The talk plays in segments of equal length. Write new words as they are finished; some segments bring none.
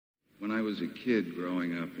When I was a kid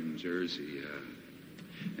growing up in Jersey,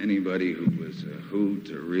 anybody who was a hoot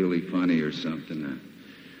or really funny or something,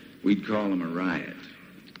 we'd call him a riot.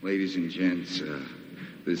 Ladies and gents,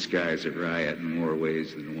 this guy's a riot in more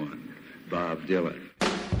ways than one. Bob Dylan.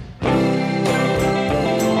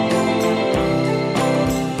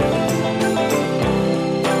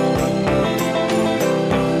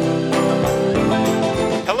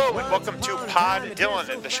 Welcome to Pod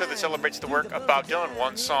Dylan, the show that celebrates the work of Bob Dylan,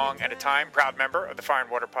 one song at a time. Proud member of the Fire and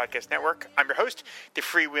Water Podcast Network. I'm your host, the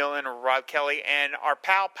freewheeling Rob Kelly, and our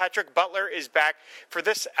pal Patrick Butler is back for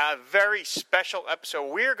this very special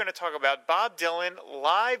episode. We're going to talk about Bob Dylan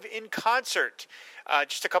live in concert.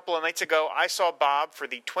 Just a couple of nights ago, I saw Bob for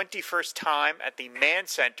the 21st time at the Mann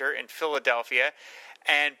Center in Philadelphia.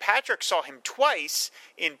 And Patrick saw him twice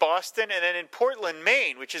in Boston and then in Portland,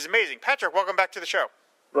 Maine, which is amazing. Patrick, welcome back to the show.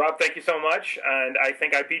 Rob, thank you so much, and I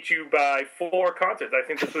think I beat you by 4 concerts. I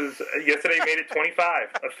think this was yesterday made it 25,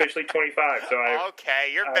 officially 25. So okay,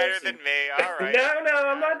 you're better than me. All right. No,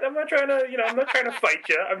 I'm not trying to, I'm not trying to fight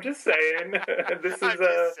you. I'm just saying. This is. I'm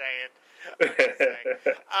just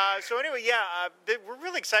saying. So anyway, we're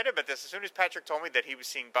really excited about this. As soon as Patrick told me that he was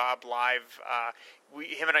seeing Bob live,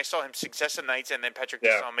 him and I saw him successive nights, and then Patrick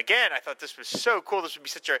saw him again. I thought this was so cool. This would be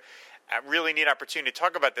such a really neat opportunity to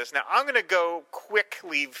talk about this. Now, I'm going to go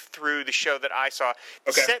quickly through the show that I saw.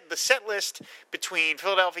 The set list between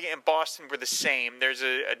Philadelphia and Boston were the same. There's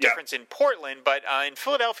a difference in Portland, but in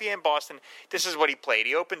Philadelphia and Boston, this is what he played.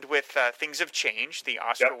 He opened with Things Have Changed, the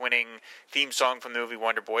Oscar-winning theme song from the movie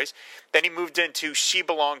Wonder Boys. Then he moved into She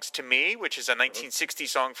Belongs to Me, which is a 1960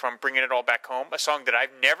 song from Bringing It All Back Home, a song that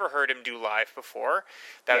I've never heard him do live before.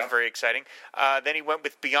 That was very exciting. Then he went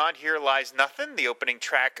with Beyond Here Lies Nothing, the opening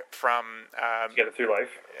track from Together Through Life.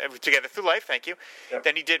 Together Through Life, thank you. Yep.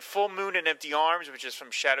 Then he did Full Moon and Empty Arms, which is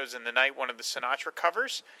from Shadows in the Night, one of the Sinatra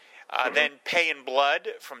covers. Then Pay in Blood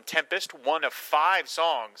from Tempest, one of 5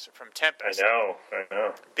 songs from Tempest. I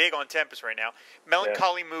know. Big on Tempest right now.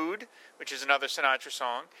 Melancholy Mood, which is another Sinatra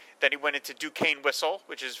song. Then he went into Duquesne Whistle,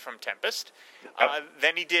 which is from Tempest.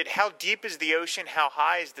 Then he did How Deep is the Ocean, How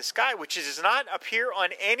High is the Sky, which does not appear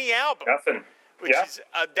on any album. Nothing. Which is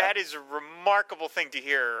that is a remarkable thing to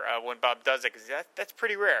hear when Bob does it, because that's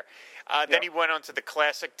pretty rare. Then he went on to the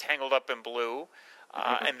classic Tangled Up in Blue.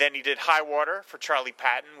 And then he did High Water for Charlie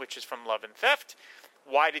Patton, which is from Love and Theft.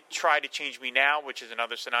 Why Did Try to Change Me Now, which is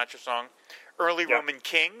another Sinatra song. Early Roman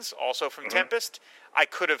Kings, also from Tempest. I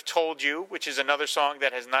Could Have Told You, which is another song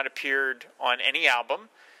that has not appeared on any album.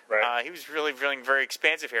 Right. He was really feeling very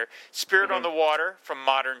expansive here. Spirit on the Water from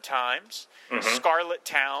Modern Times. Scarlet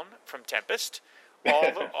Town from Tempest.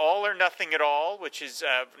 All or Nothing at All, which is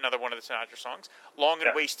another one of the Sinatra songs. Long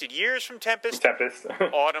and Wasted Years from Tempest.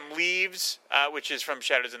 Autumn Leaves, which is from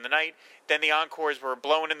Shadows in the Night. Then the encores were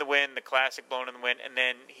Blowin' in the Wind, the classic Blowin' in the Wind. And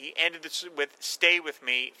then he ended this with Stay With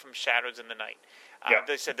Me from Shadows in the Night.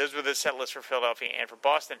 They said those were the set lists for Philadelphia and for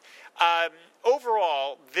Boston.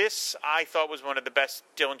 Overall, this I thought was one of the best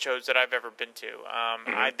Dylan shows that I've ever been to.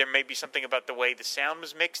 There may be something about the way the sound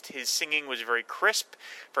was mixed. His singing was very crisp,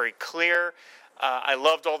 very clear. I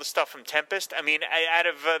loved all the stuff from Tempest. I mean, out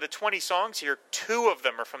of the 20 songs here, 2 of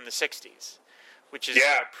them are from the 60s, which is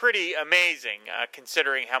pretty amazing,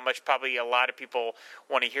 considering how much probably a lot of people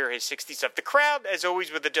want to hear his 60s stuff. The crowd, as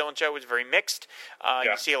always with the Dylan show, was very mixed.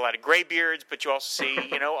 You see a lot of graybeards, but you also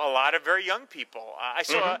see, a lot of very young people. I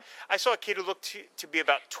saw a kid who looked to be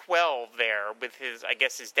about 12 there with his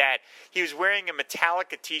dad. He was wearing a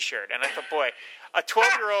Metallica T-shirt, and I thought, boy, a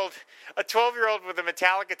 12-year-old with a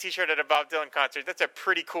Metallica T-shirt at a Bob Dylan concert, that's a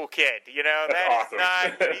pretty cool kid. That's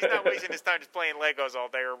awesome. He's not wasting his time just playing Legos all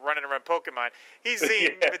day or running around Pokemon. He's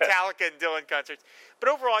seeing Metallica and Dylan concerts. But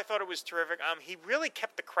overall, I thought it was terrific. He really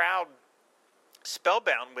kept the crowd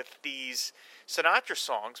spellbound with these Sinatra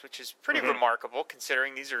songs, which is pretty remarkable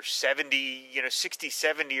considering these are 60,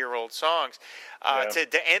 70-year-old songs.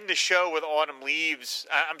 To end the show with Autumn Leaves,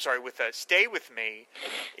 with Stay With Me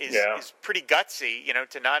is pretty gutsy.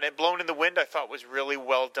 To not Blown in the Wind, I thought was really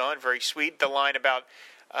well done, very sweet. The line about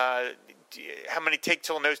how many take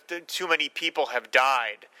till no too many people have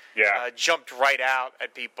died. Jumped right out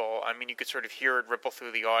at people. I mean, you could sort of hear it ripple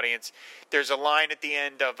through the audience. There's a line at the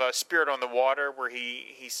end of Spirit on the Water where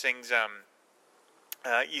he sings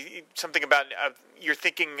something about you're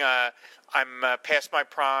thinking I'm past my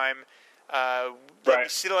prime.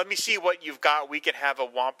 Let me see what you've got. We can have a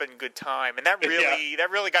whomping good time, and that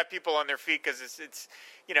really got people on their feet because it's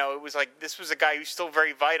it was like this was a guy who's still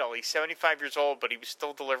very vital. He's 75 years old, but he was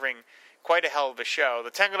still delivering quite a hell of a show.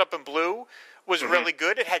 The Tangled Up in Blue was really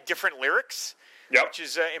good. It had different lyrics, Yep. which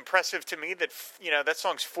is impressive to me. That that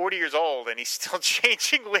song's 40 years old and he's still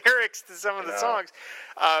changing lyrics to some of the songs.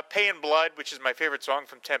 "Pay in Blood," which is my favorite song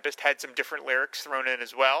from Tempest, had some different lyrics thrown in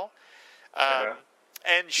as well.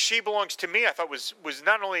 And "She Belongs to Me," I thought was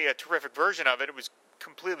not only a terrific version of it, it was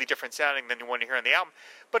completely different sounding than the one you hear on the album,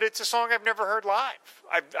 but it's a song I've never heard live.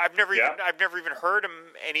 I've never even heard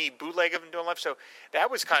any bootleg of him doing live, so that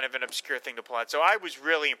was kind of an obscure thing to pull out. So I was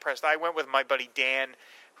really impressed. I went with my buddy Dan,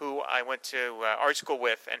 who I went to art school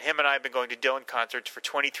with, and him and I have been going to Dylan concerts for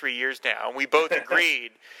 23 years now, and we both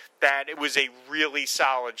agreed that it was a really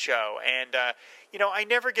solid show. And I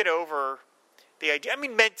never get over the idea. I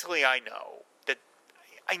mean, mentally, I know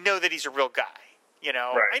that he's a real guy.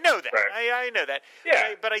 Right. I know that. Right. I know that.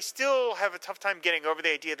 Yeah. But I still have a tough time getting over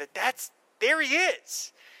the idea that there he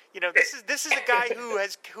is. This is a guy who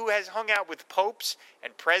has hung out with popes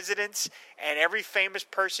and presidents and every famous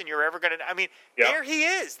person you're ever going to. I mean, there he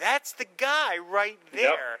is. That's the guy right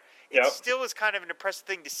there. It still is kind of an impressive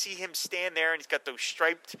thing to see him stand there, and he's got those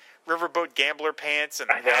striped riverboat gambler pants and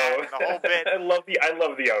the hat and the whole bit. I love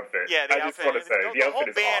the outfit. Yeah, the outfit. Just want to say the whole outfit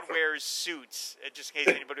is band awesome. wears suits. Just in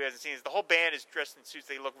case anybody who hasn't seen this, the whole band is dressed in suits.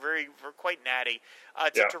 They look quite natty.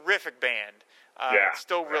 It's a terrific band. It's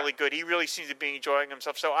still really good. He really seems to be enjoying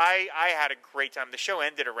himself. So I had a great time. The show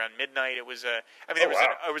ended around midnight. It was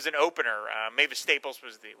it was an opener. Mavis Staples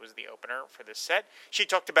was the opener for this set. She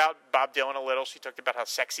talked about Bob Dylan a little. She talked about how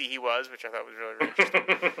sexy he was, which I thought was really,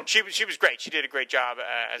 really interesting. She was great. She did a great job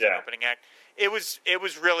as an opening act. It was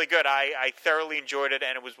really good. I thoroughly enjoyed it,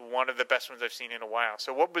 and it was one of the best ones I've seen in a while.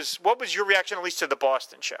 So what was your reaction, at least to the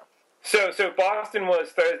Boston show? So Boston was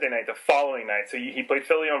Thursday night, the following night. So he played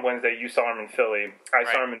Philly on Wednesday. You saw him in Philly.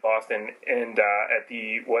 I saw him in Boston. And at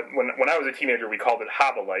when I was a teenager, we called it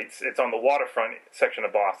Harbor Lights. It's on the waterfront section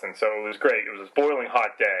of Boston. So it was great. It was a boiling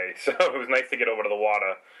hot day. So it was nice to get over to the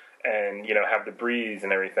water and have the breeze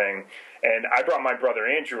and everything. And I brought my brother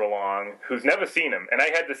Andrew along, who's never seen him. And I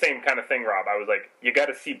had the same kind of thing, Rob. I was like, you got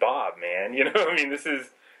to see Bob, man. I mean, this is.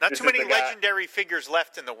 Not too many legendary figures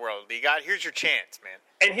left in the world. Here's your chance, man.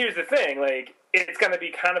 And here's the thing, it's going to be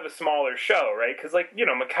kind of a smaller show, right? Because,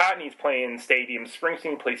 McCartney's playing stadiums,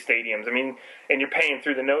 Springsteen plays stadiums. I mean, and you're paying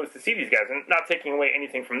through the nose to see these guys. And not taking away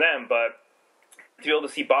anything from them, but to be able to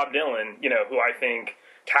see Bob Dylan, who I think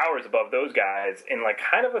towers above those guys in,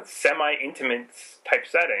 kind of a semi-intimate type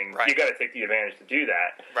setting, you got to take the advantage to do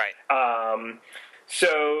that. Right.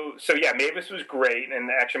 So yeah, Mavis was great, and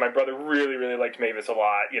actually my brother really, really liked Mavis a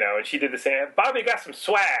lot, and she did the same. Bobby got some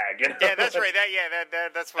swag, Yeah, that's right.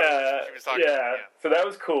 That's what she was talking about. Yeah, so that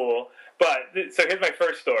was cool. But so here's my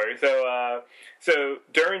first story. So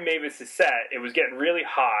during Mavis's set, it was getting really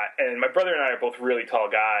hot, and my brother and I are both really tall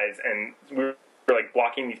guys, and we were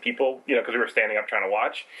blocking these people, because we were standing up trying to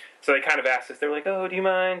watch. So they kind of asked us. They were like, "Oh, do you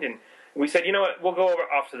mind?" And we said, you know what, we'll go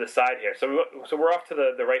off to the side here. So we're off to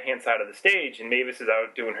the right-hand side of the stage, and Mavis is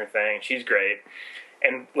out doing her thing. She's great.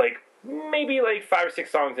 And, maybe 5 or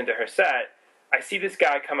 6 songs into her set, I see this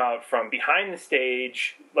guy come out from behind the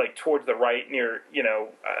stage, towards the right near,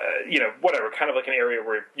 whatever, kind of like an area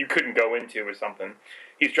where you couldn't go into or something.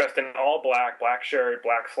 He's dressed in all black shirt,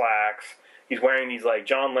 black slacks. He's wearing these,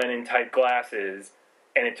 John Lennon-type glasses.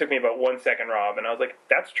 And it took me about 1 second, Rob, and I was like,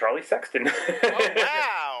 that's Charlie Sexton. Oh,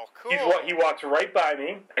 wow, cool. He walks right by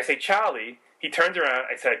me. I say, Charlie. He turns around.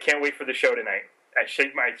 I said, I can't wait for the show tonight. I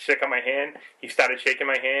shake out my hand. He started shaking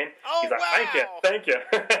my hand. Oh, he's like, wow. thank you.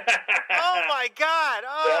 Oh, my God.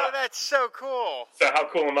 Oh, yeah. That's so cool. So how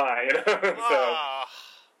cool am I? Oh.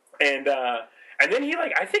 And then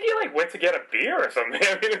I think he went to get a beer or something.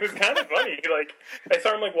 I mean, it was kind of funny. I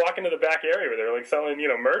saw him walking to the back area where they were selling,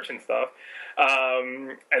 merch and stuff.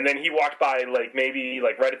 And then he walked by maybe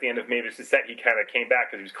right at the end of Mavis' set. He kind of came back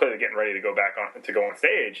because he was clearly getting ready to go on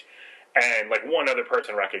stage. And one other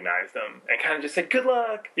person recognized him and kind of just said, "Good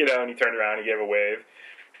luck," and he turned around and he gave a wave.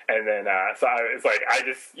 And then, so it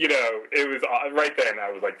was right then.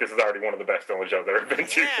 I was like, this is already one of the best Dylan shows I've ever been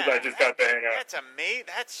to because I just got to hang out. That's amazing.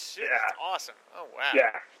 That's awesome. Oh, wow.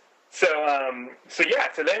 Yeah. So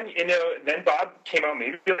then Bob came out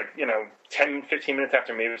maybe 10, 15 minutes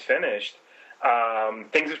after Mavis finished.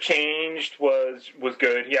 Things Have Changed was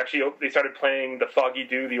good. They started playing the Foggy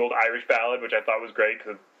Dew, the old Irish ballad, which I thought was great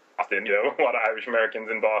because Boston, a lot of Irish Americans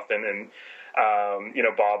in Boston, and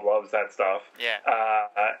Bob loves that stuff. Yeah.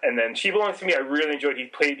 And then She Belongs to Me, I really enjoyed. He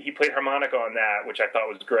played harmonica on that, which I thought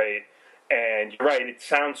was great. And you're right, it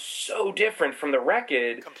sounds so different from the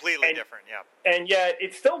record. Completely different, yeah. And yet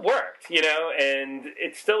it still worked, and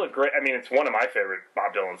it's still it's one of my favorite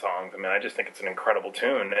Bob Dylan songs. I mean, I just think it's an incredible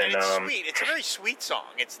tune. And it's sweet. It's a very sweet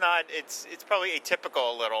song. It's not, it's probably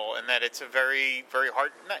atypical a little in that it's a very, very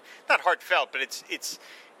not heartfelt, but it's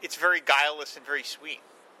very guileless and very sweet.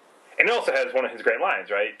 And it also has one of his great lines,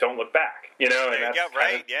 right? Don't look back, Yeah,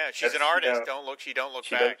 right. She's an artist. She don't look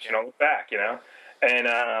back. She don't look back, And,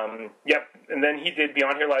 and then he did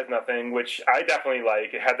Beyond Here Lies Nothing, which I definitely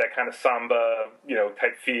like. It had that kind of samba,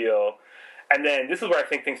 type feel. And then this is where I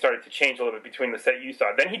think things started to change a little bit between the set you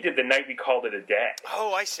saw. Then he did The Night We Called It a Day.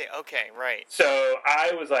 Oh, I see. Okay, right. So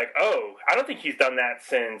I was like, I don't think he's done that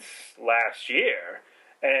since last year.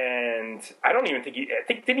 And I don't even think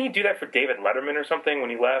didn't he do that for David Letterman or something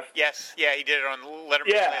when he left? Yes, yeah, he did it on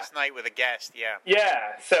Letterman last night with a guest, yeah.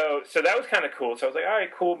 Yeah, so that was kind of cool. So I was like, all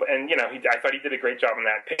right, cool. And, I thought he did a great job on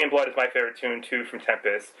that. Pain and Blood is my favorite tune, too, from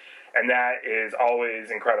Tempest. And that is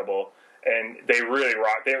always incredible. And they really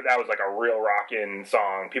rock. That was like a real rockin'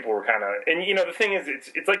 song. People were kind of, and the thing is,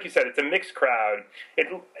 it's like you said, it's a mixed crowd.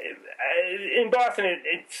 In Boston,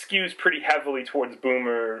 it skews pretty heavily towards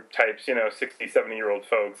boomer types, 60, 70-year-old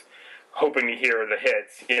folks, hoping to hear the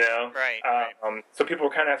hits, Right. So people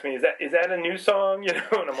were kind of asking me, is that a new song, And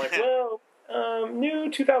I'm like, well,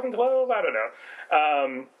 new 2012, I don't know.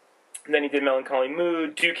 And then he did Melancholy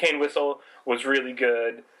Mood. Duquesne Whistle was really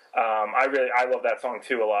good. I love that song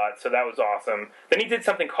too a lot, so that was awesome. Then he did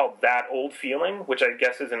something called That Old Feeling, which I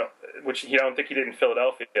guess is which I don't think he did in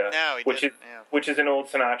Philadelphia. No, he didn't. Which is an old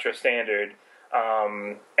Sinatra standard.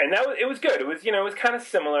 And it was good. It was kind of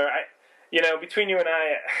similar. Between you and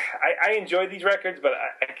I enjoyed these records, but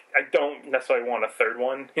I don't necessarily want a third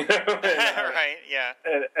one. Right? Yeah.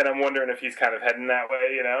 And I'm wondering if he's kind of heading that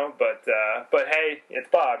way, But hey, it's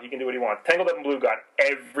Bob. He can do what he wants. Tangled Up in Blue got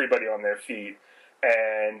everybody on their feet.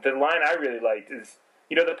 And the line I really liked is,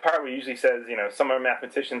 the part where he usually says, some are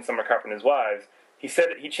mathematicians, some are carpenters' wives. He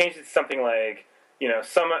changed it to something like,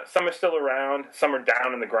 some are still around, some are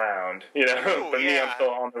down in the ground, Ooh, but me, I'm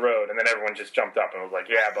still on the road. And then everyone just jumped up and was like,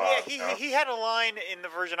 yeah, Bob. Yeah, he had a line in the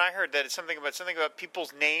version I heard that it's something about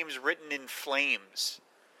people's names written in flames.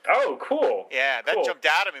 Oh, cool. Yeah, that jumped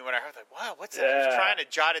out at me when I heard that. Wow, what's that? I was trying to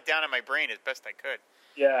jot it down in my brain as best I could.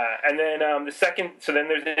 Yeah, and then so then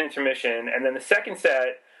there's an intermission, and then the second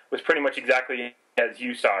set was pretty much exactly as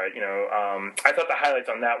you saw it. I thought the highlights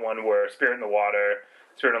on that one were Spirit on the Water,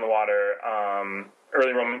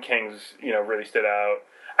 Early Roman Kings, really stood out.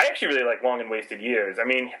 I actually really like Long and Wasted Years. I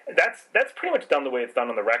mean, that's pretty much done the way it's done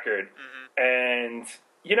on the record, and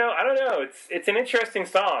I don't know, it's an interesting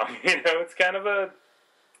song. It's kind of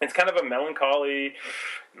a melancholy,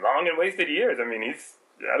 long and wasted years. I mean,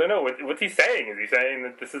 I don't know, what's he saying? Is he saying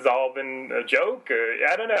that this has all been a joke? Or,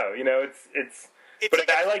 I don't know. But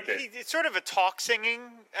like I liked it. It's sort of a talk singing.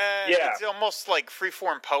 Yeah. It's almost like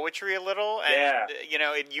freeform poetry a little. And,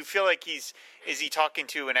 you feel like is he talking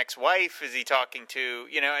to an ex-wife? Is he talking to,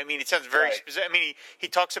 it sounds very specific. I mean, he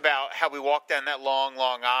talks about how we walked down that long,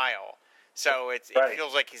 long aisle. So it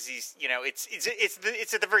feels like he's,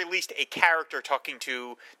 it's at the very least a character talking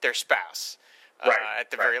to their spouse. At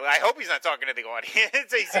the very least. I hope he's not talking to the audience.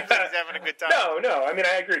 He seems like he's having a good time. No. I mean,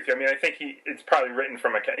 I agree with you. I mean, I think it's probably written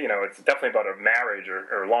from it's definitely about a marriage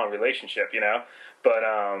or a long relationship, But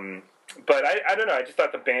I don't know. I just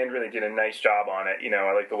thought the band really did a nice job on it.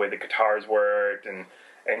 I like the way the guitars worked, and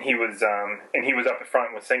he was up at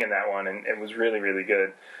front with singing that one, and it was really, really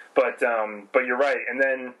good. But you're right. And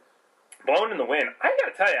then Blowing in the Wind, I got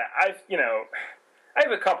to tell you, I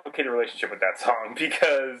have a complicated relationship with that song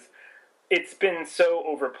because it's been so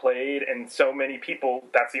overplayed, and so many people,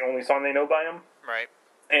 that's the only song they know by him. Right.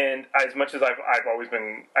 And as much as I've always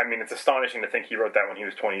been, I mean, it's astonishing to think he wrote that when he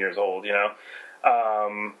was 20 years old,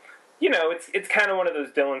 It's kind of one of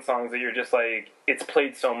those Dylan songs that you're just like, it's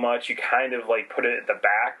played so much, you kind of like put it at the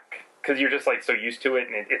back, because you're just like so used to it,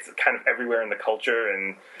 and it's kind of everywhere in the culture,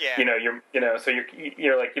 and so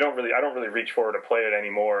you're like, I don't really reach forward to play it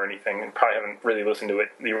anymore or anything, and probably haven't really listened to it,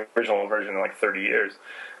 the original version, in like 30 years.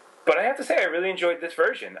 But I have to say, I really enjoyed this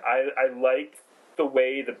version. I liked the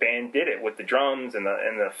way the band did it with the drums and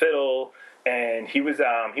the fiddle, and he was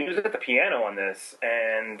at the piano on this,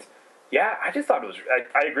 and yeah, I just thought it was.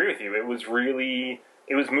 I agree with you. It was moving.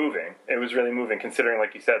 It was really moving, considering,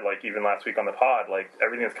 like you said, like even last week on the pod, like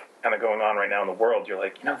everything that's kind of going on right now in the world. You're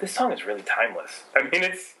like, this song is really timeless. I mean,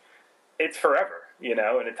 it's forever.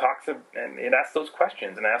 And it talks and it asks those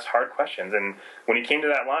questions and asks hard questions. And when he came to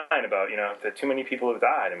that line about, that too many people have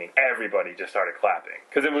died, I mean, everybody just started clapping.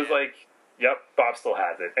 Because it was like, yep, Bob still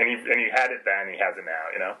has it. And he had it then, he has it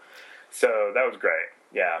now, So that was great,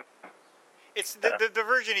 yeah. It's the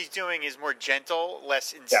version he's doing is more gentle,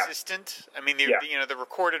 less insistent. I mean, the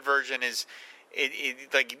recorded version is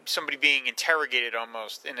like somebody being interrogated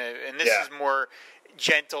almost, and this is more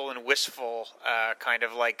gentle and wistful, kind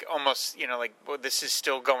of like almost, like, well, this is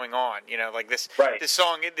still going on, like this this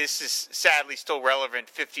song, this is sadly still relevant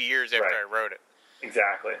 50 years after I wrote it.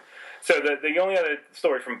 Exactly. So the only other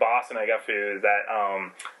story from Boston I got for you is that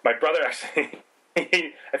my brother actually.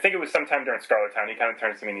 I think it was sometime during Scarlet Town. He kind of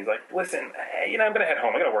turns to me and he's like, "Listen, I'm going to head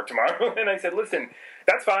home. I got to work tomorrow." And I said, "Listen,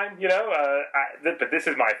 that's fine, but this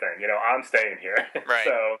is my thing. I'm staying here." Right.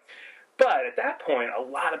 But at that point, a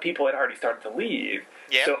lot of people had already started to leave.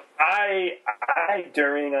 Yeah. So I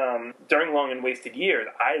during Long and Wasted Years,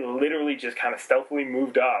 I literally just kind of stealthily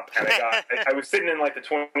moved up, and I was sitting in like the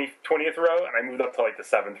 20th row, and I moved up to like the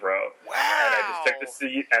 7th row. Wow. And I just took the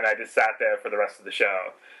seat, and I just sat there for the rest of the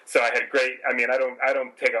show. So I had I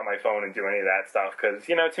don't take out my phone and do any of that stuff because,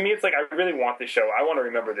 to me it's like I really want this show. I want to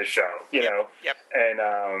remember this show, know. Yep.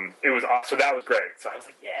 And it was awesome. So that was great. So I was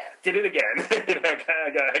like, yeah, did it again.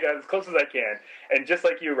 I got as close as I can. And just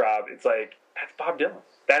like you, Rob, it's like, that's Bob Dylan.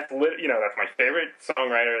 That's that's my favorite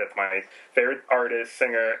songwriter. That's my favorite artist,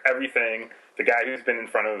 singer, everything. The guy who's been in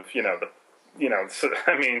front of,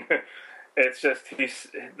 it's just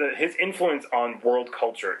his influence on world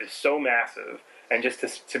culture is so massive. And just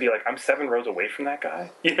to be like, I'm 7 rows away from that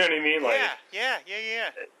guy. You know what I mean? Like, yeah.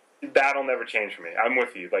 That'll never change for me. I'm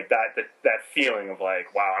with you. Like that feeling of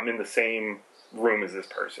like, wow, I'm in the same room as this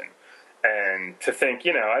person. And to think,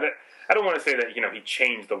 I don't want to say that, he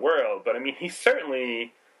changed the world, but I mean, he's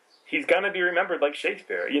going to be remembered like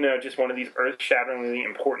Shakespeare, just one of these earth-shatteringly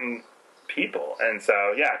important people. And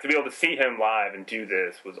so, yeah, to be able to see him live and do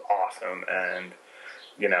this was awesome. And,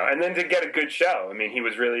 and then to get a good show. I mean, he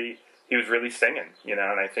was really singing, and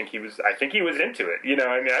I think he was into it,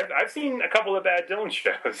 I mean, I've seen a couple of bad Dylan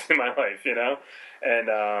shows in my life,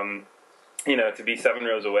 and, to be 7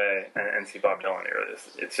 rows away and see Bob Dylan here,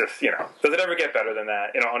 it's just, does it ever get better than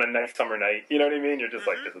that, on a nice summer night, you know what I mean? You're just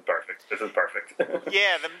like, this is perfect.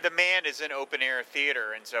 Yeah, the Man is an open-air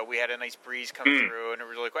theater, and so we had a nice breeze come through, and it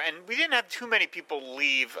was really cool. And we didn't have too many people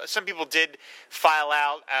leave. Some people did file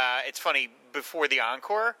out, it's funny, before the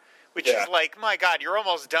encore, which is like, my God, you're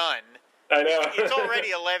almost done. I know. It's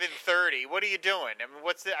already 11:30. What are you doing?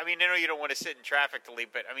 I mean, I know you don't want to sit in traffic to leave,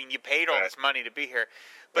 but I mean, you paid all this money to be here.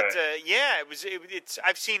 But it's.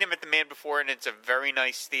 I've seen him at the Man before, and it's a very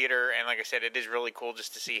nice theater. And like I said, it is really cool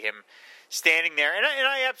just to see him standing there. And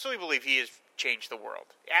I absolutely believe he has changed the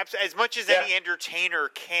world as much as any entertainer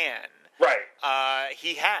can. Right.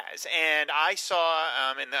 He has. And I saw,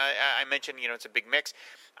 and I mentioned, it's a big mix.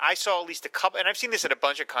 I saw at least a couple, and I've seen this at a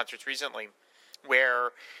bunch of concerts recently,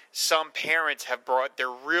 where some parents have brought their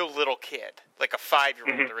real little kid, like a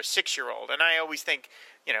 5-year-old or a 6-year-old, and I always think,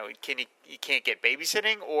 you can't get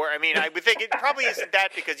babysitting, or I mean, I would think it probably isn't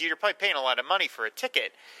that because you're probably paying a lot of money for a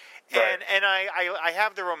ticket. Right. And I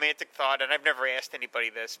have the romantic thought, and I've never asked anybody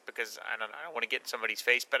this because I don't want to get in somebody's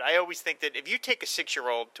face, but I always think that if you take a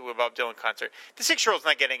 6-year-old to a Bob Dylan concert, the 6-year-old's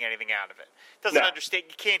not getting anything out of it. Doesn't understand.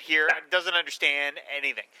 You can't hear. Doesn't understand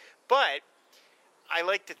anything. But I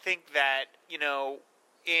like to think that,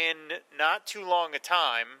 in not too long a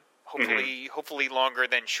time, hopefully longer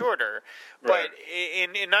than shorter, but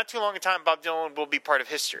in not too long a time, Bob Dylan will be part of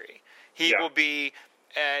history. He will be,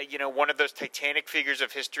 one of those titanic figures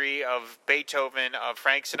of history, of Beethoven, of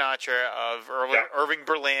Frank Sinatra, of Irving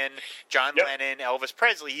Berlin, John Lennon, Elvis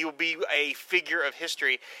Presley. He will be a figure of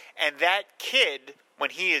history. And that kid,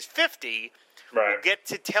 when he is 50, will get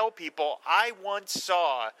to tell people, I once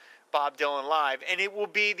saw Bob Dylan live, and it will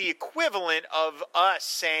be the equivalent of us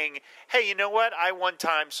saying, hey, you know what? I one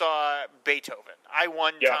time saw Beethoven. I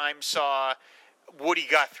one time saw Woody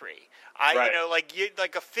Guthrie.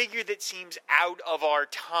 Like a figure that seems out of our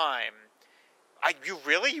time.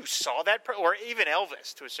 You saw that? Or even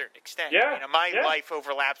Elvis to a certain extent. Yeah. My life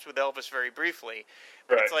overlaps with Elvis very briefly.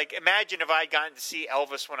 But it's like, imagine if I'd gotten to see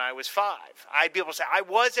Elvis when I was 5. I'd be able to say, I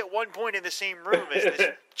was at one point in the same room as this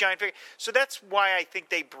giant figure. So that's why I think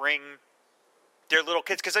they bring their little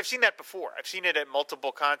kids, because I've seen that before. I've seen it at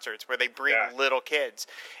multiple concerts where they bring little kids.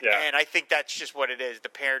 Yeah. And I think that's just what it is. The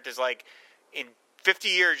parent is like, in 50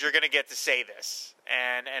 years, you're going to get to say this.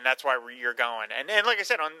 And that's why you're going. And like I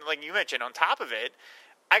said, like you mentioned, on top of it,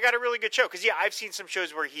 I got a really good show. Because, I've seen some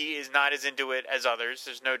shows where he is not as into it as others.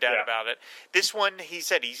 There's no doubt about it. This one, he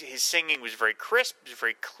said his singing was very crisp, was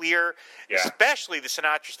very clear, especially the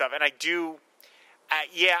Sinatra stuff. And I do,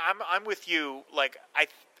 I'm with you. Like,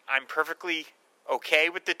 I'm perfectly okay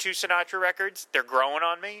with the 2 Sinatra records. They're growing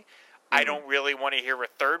on me. I don't really want to hear a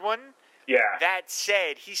third one. Yeah. That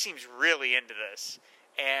said, he seems really into this.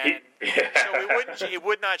 And so it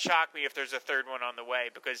would not shock me if there's a third one on the way,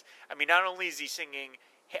 because, I mean, not only is he singing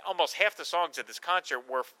almost half the songs at this concert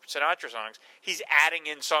were Sinatra songs, he's adding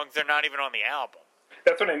in songs that are not even on the album.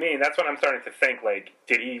 That's what I mean. That's what I'm starting to think. Like,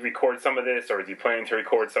 did he record some of this, or is he planning to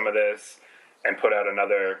record some of this and put out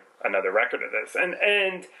another record of this?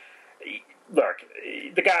 And look,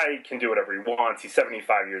 the guy can do whatever he wants. He's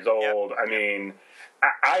 75 years old. Yep. I mean,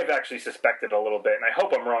 I've actually suspected a little bit, and I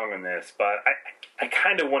hope I'm wrong on this, but I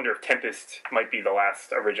kind of wonder if Tempest might be the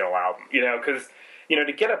last original album. You know, because, you know,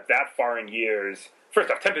 to get up that far in years, first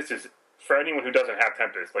off, Tempest is, for anyone who doesn't have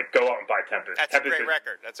Tempest, like, go out and buy Tempest. That's Tempest a great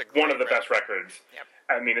record. That's a great one of the best records. Yep.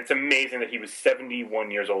 I mean, it's amazing that he was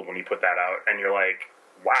 71 years old when he put that out, and you're like,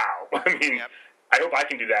 wow. I mean, yep. I hope I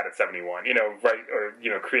can do that at 71, you know, right, or, you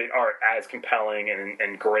know, create art as compelling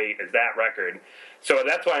and great as that record. So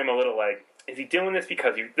that's why I'm a little like, is he doing this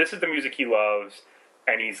because this is the music he loves,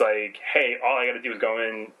 and he's like, hey, all I got to do is go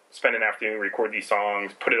in, spend an afternoon, record these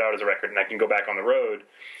songs, put it out as a record, and I can go back on the road,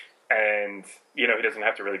 and, you know, he doesn't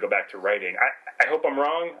have to really go back to writing. I hope I'm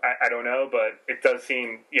wrong. I don't know, but it does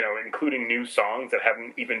seem, you know, including new songs that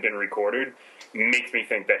haven't even been recorded, makes me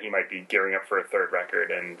think that he might be gearing up for a third record,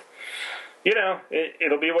 and, you know,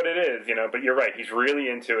 it'll be what it is, you know, but you're right, he's really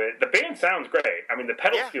into it. The band sounds great. I mean, the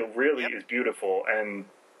pedal steel really is beautiful, and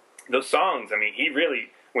those songs, I mean, he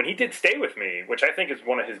really, when he did Stay With Me, which I think is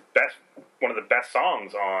one of the best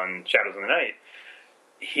songs on Shadows in the Night,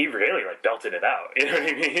 he really, like, belted it out, you know what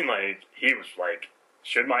I mean? Like, he was like,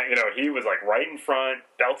 he was like right in front,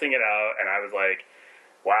 belting it out, and I was like,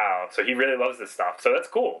 wow, so he really loves this stuff, so that's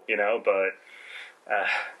cool, you know, but,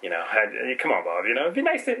 you know, come on, Bob, you know, it'd be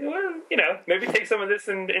nice to, you know, maybe take some of this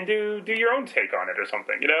and do your own take on it or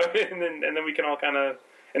something, you know, and then we can all kind of,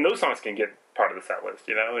 and those songs can get part of the set list,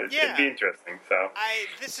 you know, it'd be interesting, so.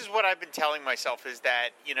 This is what I've been telling myself, is that,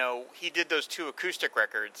 you know, he did those two acoustic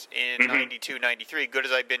records in 92, 93, Good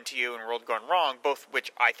As I've Been to You and World Gone Wrong, both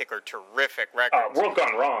which I think are terrific records. World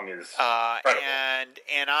Gone Wrong is incredible.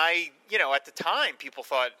 And I, you know, at the time, people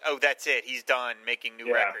thought, oh, that's it, he's done making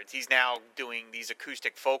new records. He's now doing these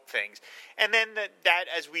acoustic folk things. And then that,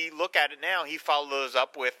 as we look at it now, he followed those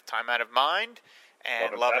up with Time Out of Mind,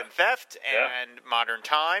 and Love and Theft, and Modern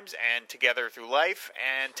Times, and Together Through Life,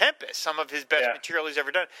 and Tempest, some of his best material he's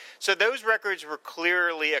ever done. So those records were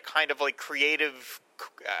clearly a kind of like creative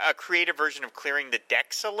version of clearing the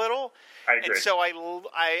decks a little. I agree. And so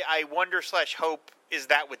I wonder / hope, is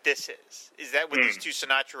that what this is? Is that what these two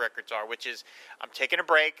Sinatra records are? Which is, I'm taking a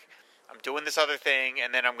break, I'm doing this other thing,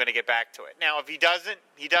 and then I'm going to get back to it. Now, if he doesn't,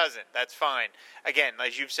 he doesn't. That's fine. Again,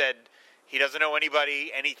 as you've said, he doesn't owe anybody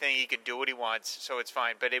anything. He can do what he wants, so it's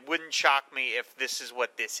fine. But it wouldn't shock me if this is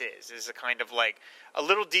what this is. This is a kind of like a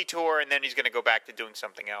little detour, and then he's going to go back to doing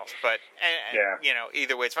something else. But, you know,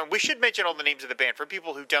 either way, it's fine. We should mention all the names of the band for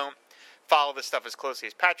people who don't follow this stuff as closely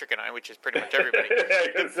as Patrick and I, which is pretty much everybody.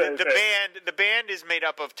 The band is made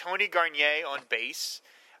up of Tony Garnier on bass,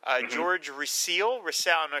 George Ricile,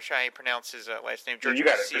 I'm not sure how you pronounce his last name. George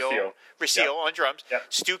Ricile on drums,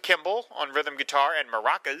 Stu Kimball on rhythm guitar and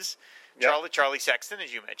maracas, Charlie Sexton,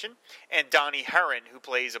 as you mentioned, and Donnie Herron, who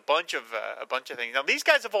plays a bunch of things. Now, these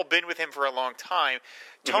guys have all been with him for a long time.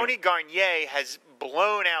 Tony Garnier has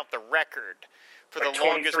blown out the record for like the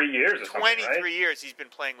longest 23 years. 23 years he's been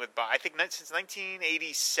playing with Bob. I think since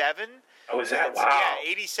 1987. Oh, is that wow?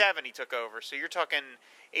 Yeah, 87 he took over. So you're talking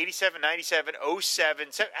 87, 97, 07.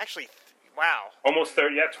 Actually, wow. Almost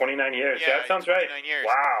 30. Yeah, 29 years. Yeah, that sounds right. 29 years.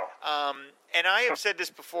 Wow. And I have said this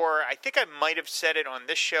before. I think I might have said it on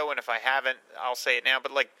this show, and if I haven't, I'll say it now.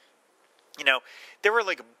 But, like, you know, there were,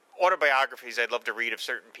 like, autobiographies I'd love to read of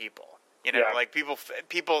certain people. You know, like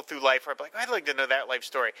people through life are like, I'd like to know that life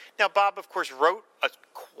story. Now, Bob, of course, wrote a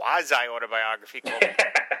quasi-autobiography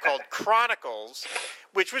called Chronicles,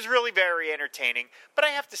 which was really very entertaining. But I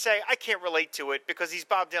have to say, I can't relate to it because he's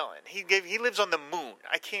Bob Dylan. He lives on the moon.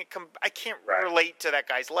 I can't relate to that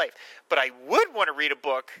guy's life. But I would want to read a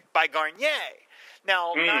book by Garnier.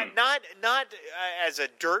 Now, not as a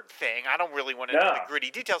dirt thing. I don't really want to know the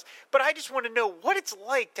gritty details. But I just want to know what it's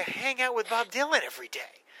like to hang out with Bob Dylan every day.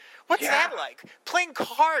 What's that like? Playing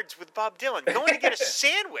cards with Bob Dylan, going to get a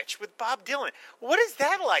sandwich with Bob Dylan. What is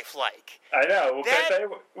that life like? I know. Well, can I say,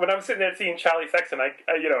 when I'm sitting there seeing Charlie Sexton,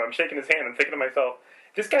 I'm shaking his hand and thinking to myself,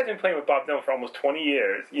 this guy's been playing with Bob Dylan for almost 20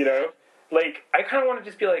 years, you know? Like, I kind of want to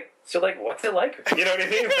just be like, so, like, what's it like? You know what I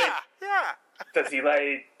mean? Does he,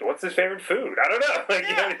 like, what's his favorite food? I don't know. Like,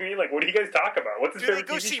 you know what I mean? Like, what do you guys talk about? What's his favorite TV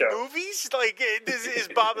show? Do they go see movies? Like, is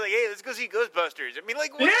Bob like, hey, let's go see Ghostbusters? I mean,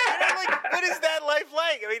 like, what, what is that life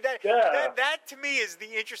like? I mean, that to me is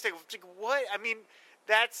the interesting. Like, what? I mean,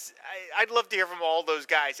 I'd love to hear from all those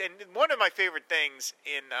guys. And one of my favorite things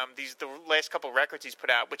in the last couple records he's put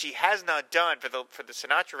out, which he has not done for the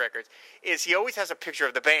Sinatra records, is he always has a picture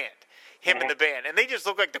of the band, him and the band, and they just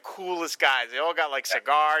look like the coolest guys. They all got like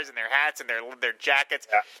cigars and their hats and their jackets.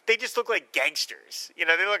 Yeah. They just look like gangsters. You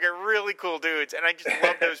know, they look like really cool dudes, and I just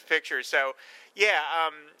love those pictures. So yeah,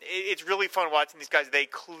 it's really fun watching these guys. They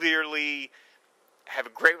clearly have a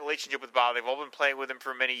great relationship with Bob. They've all been playing with him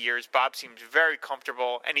for many years. Bob seems very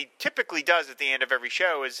comfortable, and he typically does at the end of every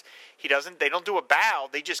show is they don't do a bow.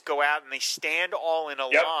 They just go out and they stand all in a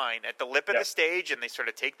line at the lip of the stage, and they sort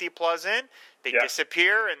of take the applause in. They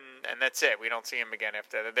disappear, and that's it. We don't see them again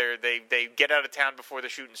after that. They get out of town before the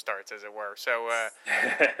shooting starts, as it were. So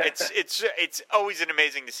it's always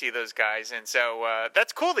amazing to see those guys, and so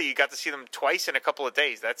that's cool that you got to see them twice in a couple of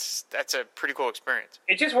days. That's a pretty cool experience.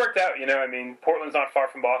 It just worked out, you know. I mean, Portland's not far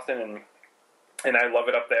from Boston, and I love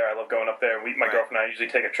it up there. I love going up there. My girlfriend and I usually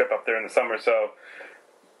take a trip up there in the summer, so.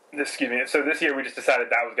 So this year we just decided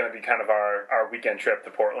that was going to be kind of our weekend trip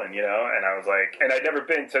to Portland, you know, and I was like, and I'd never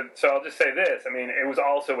been to, so I'll just say this, I mean, it was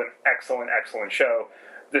also an excellent show.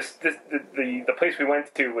 The place we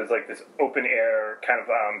went to was like this open air kind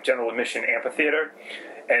of general admission amphitheater,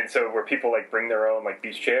 and so where people like bring their own like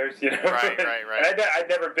beach chairs, you know. Right. And I'd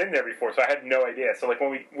never been there before, so I had no idea. So like when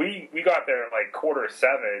we got there at like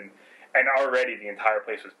 6:45, and already the entire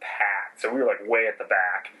place was packed, so we were like way at the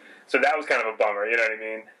back. So that was kind of a bummer, you know what I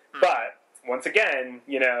mean? But once again,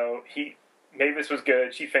 you know, Mavis was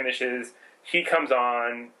good. She finishes. He comes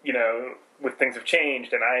on, you know, with Things Have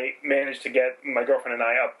Changed, and I managed to get my girlfriend and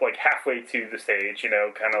I up like halfway to the stage, you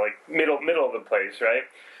know, kind of like middle of the place, right?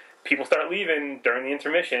 People start leaving during the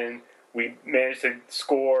intermission. We managed to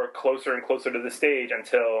score closer and closer to the stage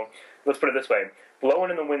until, let's put it this way, Blowing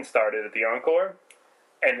in the Wind started at the encore.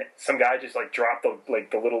 And some guy just like dropped the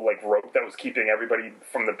little like rope that was keeping everybody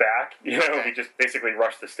from the back. You know, we just basically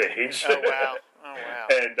rushed the stage. Oh wow!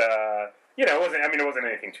 And you know, it wasn't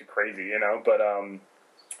anything too crazy, you know, but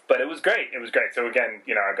it was great. It was great. So again,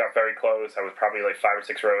 you know, I got very close. I was probably like 5 or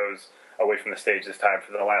 6 rows away from the stage this time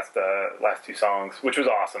for the last 2 songs, which was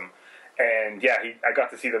awesome. And yeah, I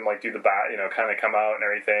got to see them like do the you know, kind of come out and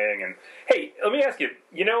everything. And hey, let me ask you,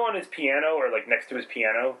 you know, on his piano or like next to his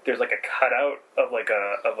piano, there's like a cutout of like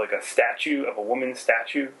a statue of a woman's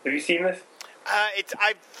statue. Have you seen this?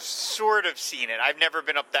 I've sort of seen it. I've never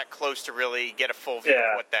been up that close to really get a full view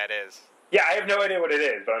of what that is. Yeah, I have no idea what it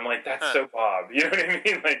is, but I'm like, that's so Bob. You know what I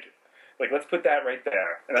mean? Like, let's put that right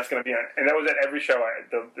there, and that's going to be on. And that was at every show,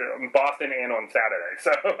 in Boston and on Saturday.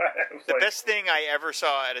 So the best thing I ever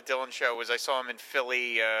saw at a Dylan show was I saw him in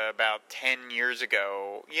Philly about 10 years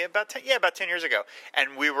ago. About 10 years ago,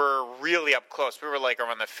 and we were really up close. We were like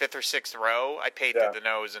around the 5th or 6th row. I paid through the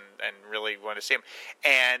nose and really wanted to see him.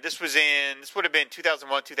 And this would have been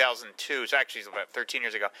 2001, 2002. So actually, it's about 13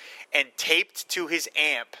 years ago. And taped to his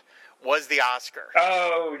amp was the Oscar.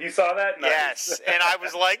 Oh, you saw that? Nice. Yes, and I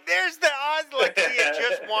was like, "There's the Oscar!" Like he had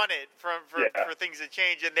just won it for Things That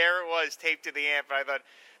Change, and there it was taped to the amp. And I thought,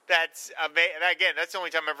 that's amazing. Again, that's the only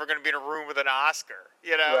time I'm ever going to be in a room with an Oscar.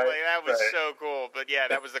 You know, like that was so cool. But yeah,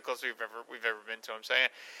 that was the closest we've ever been to him. So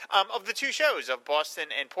yeah. Of the 2 shows of Boston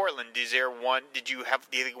and Portland, do you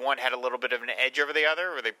think one had a little bit of an edge over the other,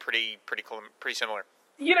 or were they pretty similar?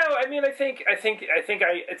 You know, I mean, I think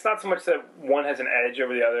it's not so much that one has an edge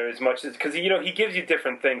over the other as much as because you know he gives you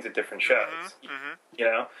different things at different shows. Mm-hmm. You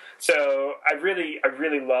know, so I really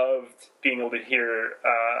loved being able to hear.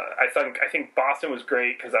 I think Boston was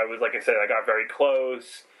great because I was, like I said, I got very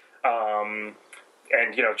close. And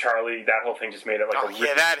you know, Charlie, that whole thing just made it like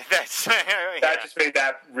that just made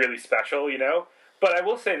that really special. You know, but I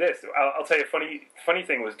will say this: I'll tell you a funny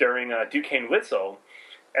thing was during Duquesne Whistle.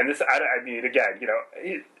 And this, I mean, again, you know,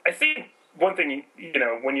 I think one thing, you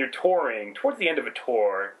know, when you're touring, towards the end of a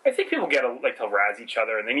tour, I think people like to razz each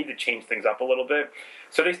other, and they need to change things up a little bit.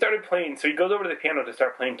 So they started playing, so he goes over to the piano to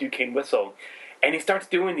start playing Duquesne Whistle, and he starts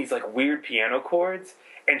doing these, like, weird piano chords,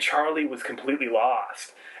 and Charlie was completely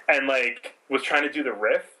lost. And, like, was trying to do the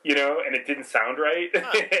riff, you know, and it didn't sound right.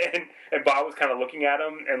 and Bob was kind of looking at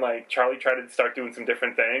him, and, like, Charlie tried to start doing some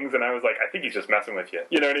different things, and I was like, I think he's just messing with you.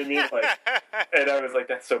 You know what I mean? Like, and I was like,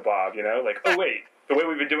 that's so Bob, you know? Like, oh, wait, the way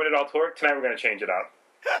we've been doing it all tour, tonight we're going to change it up.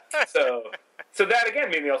 So that, again,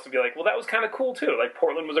 made me also be like, well, that was kind of cool, too. Like,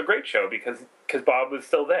 Portland was a great show because Bob was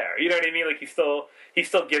still there. You know what I mean? Like, he's still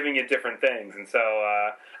giving you different things. And so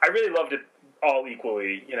I really loved it all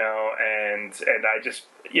equally, you know, and I just,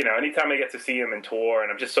 you know, anytime I get to see him in tour,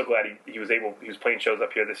 and I'm just so glad he was playing shows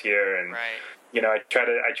up here this year, and you know, I try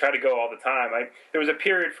to go all the time. There was a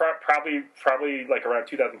period probably like around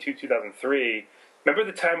 2002, 2003 Remember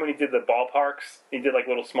the time when he did the ballparks? He did like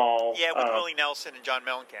little small. Yeah, with Willie Nelson and John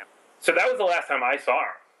Mellencamp. So that was the last time I saw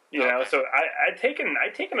him. You know, Okay. so I'd taken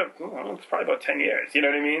it's probably about 10 years. You know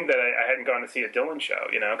what I mean? That I hadn't gone to see a Dylan show.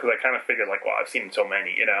 You know, because I kind of figured like, well, I've seen so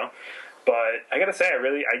many. You know, but I gotta say,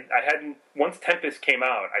 I hadn't. Once Tempest came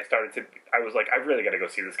out, I was like, I really got to go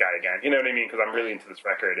see this guy again. You know what I mean? Because I'm really into this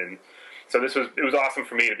record, and so it was awesome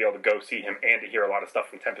for me to be able to go see him and to hear a lot of stuff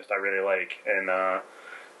from Tempest I really like. And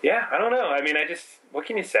yeah, I don't know. I mean, what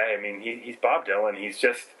can you say? I mean, he's Bob Dylan. He's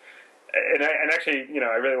just. And actually, you know,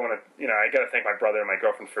 I really want to, you know, I got to thank my brother and my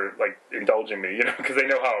girlfriend for like indulging me, you know, because they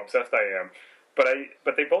know how obsessed I am.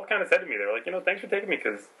 But they both kind of said to me, they were like, you know, thanks for taking me,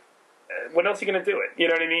 because when else are you gonna do it? You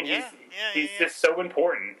know what I mean? He's just so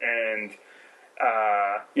important. And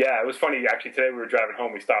yeah, it was funny actually. Today we were driving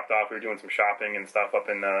home. We stopped off. We were doing some shopping and stuff up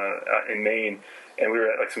in Maine, and we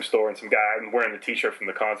were at like some store, and some guy. I'm wearing the T-shirt from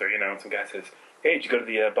the concert, you know, and some guy says, "Hey, did you go to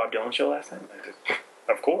the Bob Dylan show last night?" I said,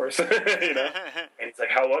 "Of course," you know. And he's like,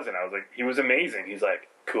 "How was it?" I was like, "He was amazing." He's like,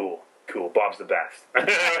 "Cool. Bob's the best."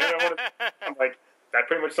 I'm like, that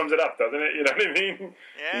pretty much sums it up, doesn't it? You know what I mean?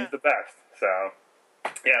 Yeah. He's the best. So,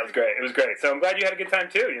 yeah, it was great. So I'm glad you had a good time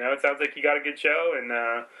too. You know, it sounds like you got a good show,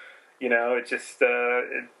 and you know, it's just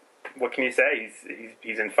what can you say?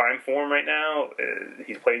 He's in fine form right now.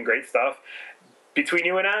 He's playing great stuff. Between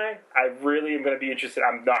you and I really am going to be interested.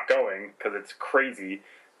 I'm not going because it's crazy.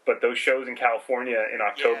 But those shows in California in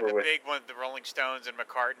October the big one, the Rolling Stones and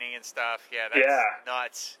McCartney and stuff. Yeah, that's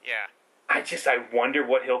nuts. Yeah. I wonder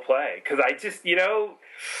what he'll play, because I just, you know,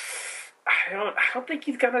 I don't think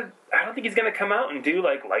he's gonna come out and do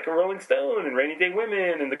like a Rolling Stone and Rainy Day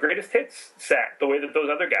Women and the Greatest Hits set the way that those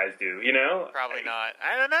other guys do. You know, probably not.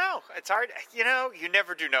 I don't know. It's hard. You know, you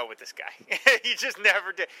never do know with this guy. You just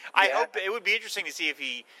never do. I hope it would be interesting to see if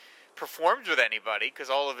he performs with anybody, because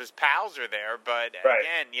all of his pals are there, but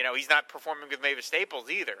again, you know, he's not performing with Mavis Staples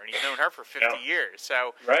either, and he's known her for 50 years,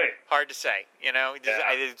 so hard to say, you know.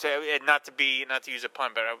 Not to use a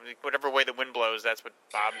pun, but whatever way the wind blows, that's what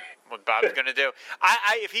Bob's going to do.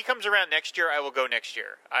 If he comes around next year, I will go next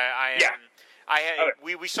year.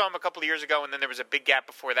 We saw him a couple of years ago, and then there was a big gap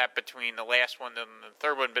before that between the last one and the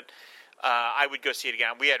third one, but I would go see it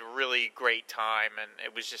again. We had a really great time, and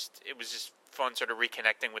it was just fun sort of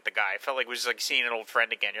reconnecting with the guy. I felt like it was like seeing an old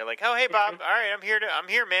friend again. You're like, "Oh, hey, Bob. All right, I'm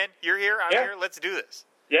here, man. You're here. I'm here. Let's do this."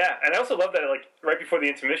 Yeah, and I also love that, like, right before the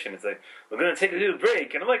intermission, it's like, "We're going to take a little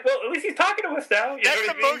break." And I'm like, well, at least he's talking to us now. That's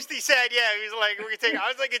the most he said, yeah. He was like, I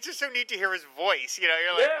was like, it's just so neat to hear his voice, you know.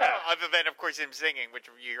 You're like, other than, of course, him singing, which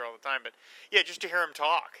you hear all the time. But, yeah, just to hear him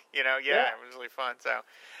talk, you know, it was really fun. So,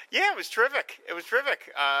 yeah, it was terrific.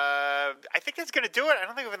 I think that's going to do it. I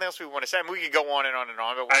don't think of anything else we want to say. I mean, we could go on and on and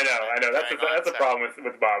on. But I know. That's the problem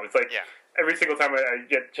with Bob. It's like... Every single time I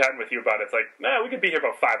get chatting with you about it, it's like, we could be here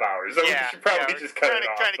about 5 hours. So we should probably just cut it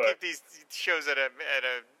off. Trying to keep these shows at a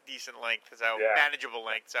decent length, so manageable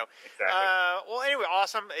length. So, exactly. Well, anyway,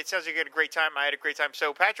 awesome. It sounds like you had a great time. I had a great time.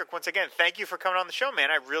 So, Patrick, once again, thank you for coming on the show,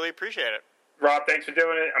 man. I really appreciate it. Rob, thanks for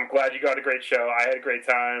doing it. I'm glad you got a great show. I had a great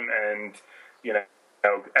time, and you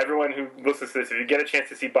know, everyone who listens to this, if you get a chance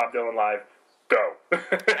to see Bob Dylan live, go.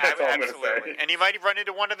 That's all I'm going to say. And you might run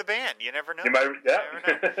into one of the band. You never know. You never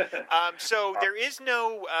know. So there is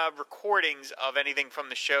no recordings of anything from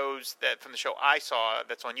the show I saw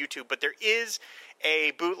that's on YouTube, but there is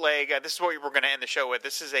a bootleg. This is what we're going to end the show with.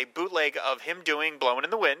 This is a bootleg of him doing "Blowin'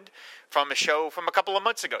 in the Wind" from a show from a couple of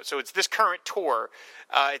months ago. So it's this current tour.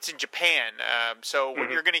 It's in Japan. So what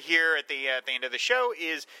you're going to hear at the end of the show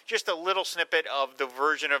is just a little snippet of the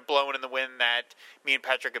version of "Blowin' in the Wind" that me and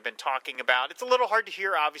Patrick have been talking about. It's a little hard to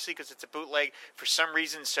hear, obviously, because it's a bootleg. For some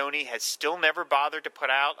reason, Sony has still never bothered to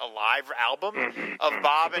put out a live album of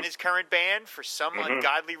Bob and his current band. For some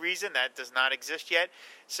ungodly reason, that does not exist yet.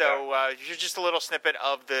 So here's just a little snippet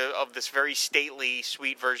of this very stately,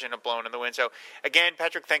 sweet version of "Blowin' in the Wind." So again,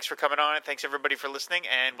 Patrick, thanks for coming on, and thanks everybody for listening,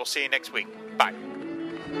 and we'll see you next week. Bye.